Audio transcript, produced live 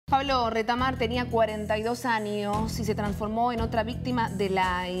Pablo Retamar tenía 42 años y se transformó en otra víctima de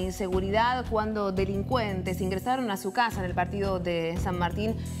la inseguridad cuando delincuentes ingresaron a su casa en el patio de San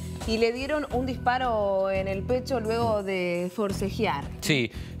Martín y le dieron un disparo en el pecho luego de forcejear.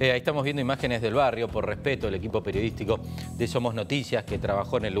 Sí, ahí estamos viendo imágenes del barrio. Por respeto, el equipo periodístico de Somos Noticias, que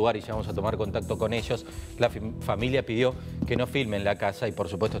trabajó en el lugar y ya vamos a tomar contacto con ellos, la familia pidió que no filmen la casa y por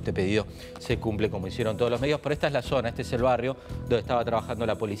supuesto este pedido se cumple como hicieron todos los medios. Pero esta es la zona, este es el barrio donde estaba trabajando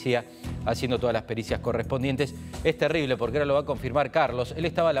la policía haciendo todas las pericias correspondientes. Es terrible porque ahora lo va a confirmar Carlos. Él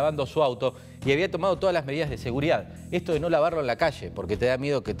estaba lavando su auto y había tomado todas las medidas de seguridad. Esto de no lavarlo en la calle porque te da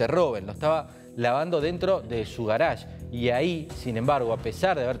miedo que te roben. Lo estaba lavando dentro de su garage y ahí, sin embargo, a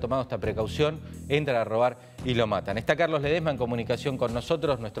pesar de haber tomado esta precaución, entran a robar y lo matan. Está Carlos Ledesma en comunicación con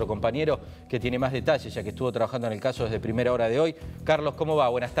nosotros, nuestro compañero que tiene más detalles, ya que estuvo trabajando en el caso desde primera hora de hoy. Carlos, ¿cómo va?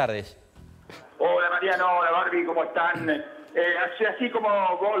 Buenas tardes. Hola Mariano, hola Barbie, ¿cómo están? Así como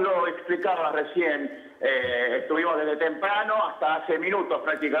vos lo explicabas recién, estuvimos desde temprano hasta hace minutos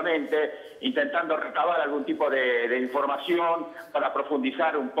prácticamente intentando recabar algún tipo de información para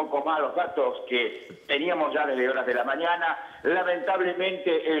profundizar un poco más los datos que teníamos ya desde horas de la mañana.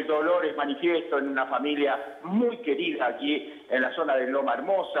 Lamentablemente el dolor es manifiesto en una familia muy querida aquí en la zona de Loma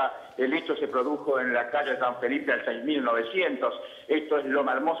Hermosa. El hecho se produjo en la calle San Felipe al 6900. Esto es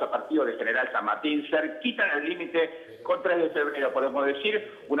Loma Hermosa, partido de General San Martín, cerquita en el límite con 3 de febrero, podemos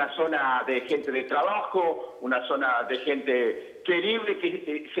decir, una zona de gente de trabajo, una zona de gente querible,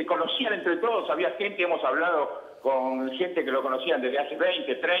 que se conocían entre todos. Había gente, hemos hablado con gente que lo conocían desde hace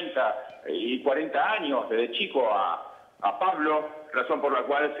 20, 30 y 40 años, desde chico a Pablo, razón por la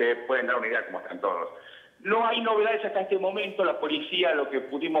cual se pueden dar una idea cómo están todos. No hay novedades hasta este momento. La policía, lo que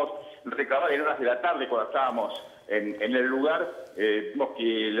pudimos recabar en horas de la tarde cuando estábamos en el lugar, vimos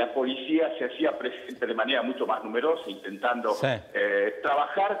que la policía se hacía presente de manera mucho más numerosa, intentando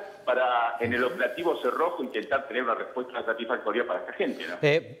trabajar para, en el operativo Cerrojo, intentar tener una respuesta satisfactoria para esta gente,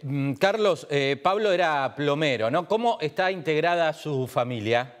 ¿no? Carlos, Pablo era plomero, ¿no? ¿Cómo está integrada su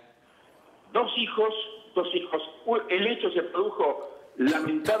familia? Dos hijos. El hecho se produjo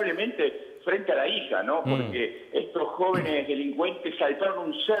lamentablemente frente a la hija, ¿no? Porque estos jóvenes delincuentes saltaron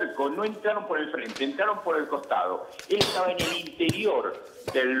un cerco, no entraron por el frente, entraron por el costado. Él estaba en el interior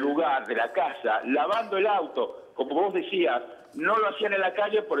del lugar, de la casa, lavando el auto. Como vos decías, no lo hacían en la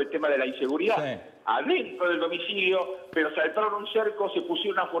calle por el tema de la inseguridad. Sí. Adentro del domicilio, pero saltaron un cerco, se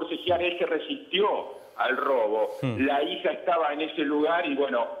pusieron a forcejear, él se resistió al robo. La hija estaba en ese lugar y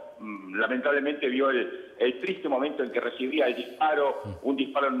bueno, lamentablemente vio el triste momento en que recibía el disparo, un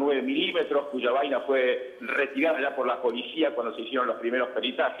disparo en 9 milímetros, cuya vaina fue retirada ya por la policía cuando se hicieron los primeros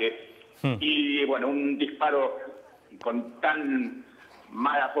peritajes. Y bueno, un disparo con tan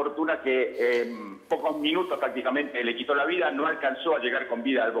mala fortuna que en pocos minutos prácticamente le quitó la vida. No alcanzó a llegar con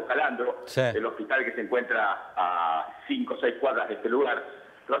vida al Bocalandro, el hospital que se encuentra a 5 o 6 cuadras de este lugar.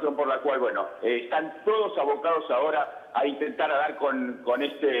 Razón por la cual, bueno, están todos abocados ahora a intentar dar con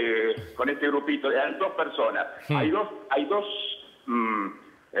este grupito. Eran 2 personas. Hay dos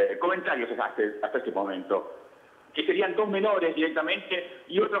comentarios hasta este momento, que serían 2 menores directamente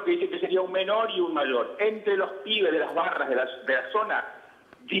y otro que dice que sería un menor y un mayor. Entre los pibes de las barras de la zona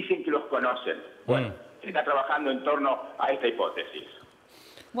dicen que los conocen. Bueno, se está trabajando en torno a esta hipótesis.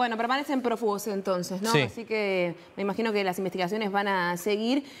 Bueno, permanecen prófugos entonces, ¿no? Sí. Así que me imagino que las investigaciones van a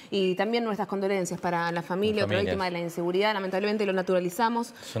seguir y también nuestras condolencias para la familia, otra víctima de la inseguridad. Lamentablemente lo naturalizamos,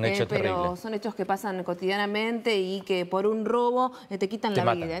 son hechos pero terribles. Son hechos que pasan cotidianamente y que por un robo te quitan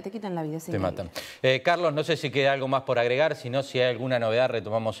la vida. Te quitan la vida, sí. Te matan. Carlos, no sé si queda algo más por agregar, si no, si hay alguna novedad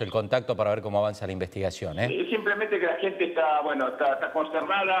retomamos el contacto para ver cómo avanza la investigación. Simplemente que la gente está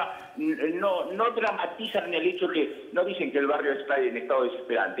consternada, no dramatizan el hecho que no dicen que el barrio está en estado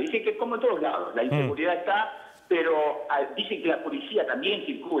desesperante. Dicen que como en todos lados, la inseguridad está, pero dicen que la policía también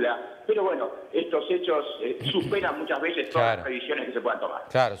circula. Pero bueno, estos hechos superan muchas veces todas las previsiones que se puedan tomar.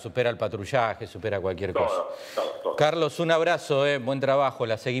 Claro, supera el patrullaje, supera cualquier cosa. Todo. Carlos, un abrazo, buen trabajo,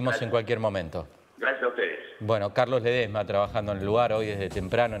 la seguimos en cualquier momento. Gracias a ustedes. Bueno, Carlos Ledesma trabajando en el lugar hoy desde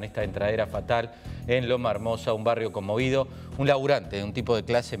temprano en esta Entradera Fatal en Loma Hermosa, un barrio conmovido, un laburante, un tipo de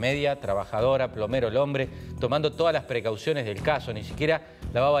clase media, trabajadora, plomero el hombre, tomando todas las precauciones del caso, ni siquiera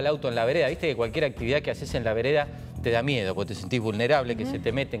lavaba el auto en la vereda. Viste que cualquier actividad que haces en la vereda te da miedo, porque te sentís vulnerable, que se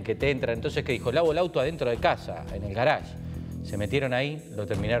te meten, que te entran. Entonces, ¿qué dijo? Lavo el auto adentro de casa, en el garage. Se metieron ahí, lo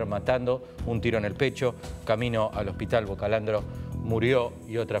terminaron matando, un tiro en el pecho, camino al hospital Bocalandro, murió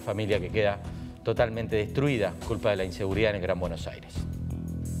y otra familia que queda totalmente destruida, culpa de la inseguridad en el Gran Buenos Aires.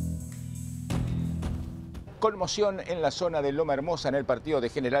 Conmoción en la zona de Loma Hermosa, en el partido de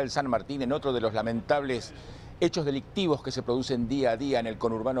General San Martín, en otro de los lamentables Hechos delictivos que se producen día a día en el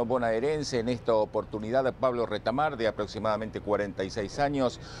conurbano bonaerense. En esta oportunidad, Pablo Retamar, de aproximadamente 46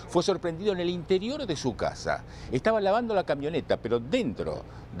 años, fue sorprendido en el interior de su casa. Estaba lavando la camioneta, pero dentro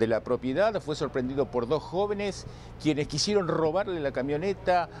de la propiedad fue sorprendido por dos jóvenes quienes quisieron robarle la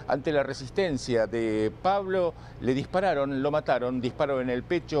camioneta. Ante la resistencia de Pablo, le dispararon, lo mataron, disparo en el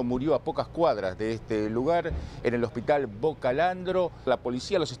pecho, murió a pocas cuadras de este lugar, en el hospital Bocalandro. La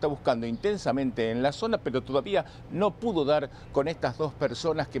policía los está buscando intensamente en la zona, pero todavía no pudo dar con estas dos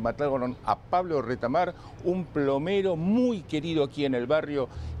personas que mataron a Pablo Retamar, un plomero muy querido aquí en el barrio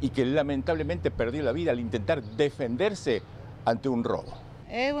y que lamentablemente perdió la vida al intentar defenderse ante un robo.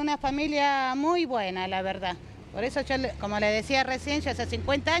 Es una familia muy buena, la verdad. Por eso yo, como le decía recién, yo hace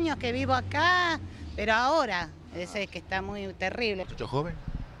 50 años que vivo acá, pero ahora es que está muy terrible. ¿Muchacho joven?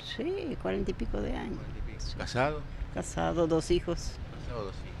 Sí, 40 y pico de años. ¿Casado? Casado, 2 hijos. Casado,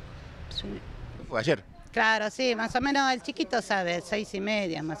 2 hijos. Sí. ¿Fue ayer? Claro, sí, más o menos el chiquito sabe,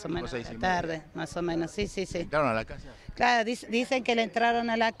 6:30, más o menos, 6:30. tarde, más o menos, sí. ¿Entraron a la casa? Claro, dicen que le entraron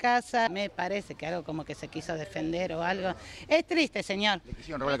a la casa, me parece que algo como que se quiso defender o algo. Es triste, señor. ¿Le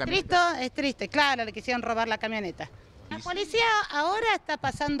quisieron robar la camioneta? Es triste, claro, le quisieron robar la camioneta. La policía ahora está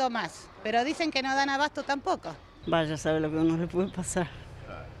pasando más, pero dicen que no dan abasto tampoco. Vaya, sabe lo que a uno le puede pasar.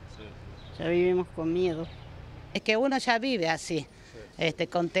 Ya vivimos con miedo. Es que uno ya vive así.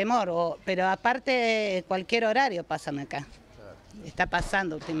 Con temor, pero aparte cualquier horario pasan acá. Está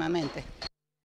pasando últimamente.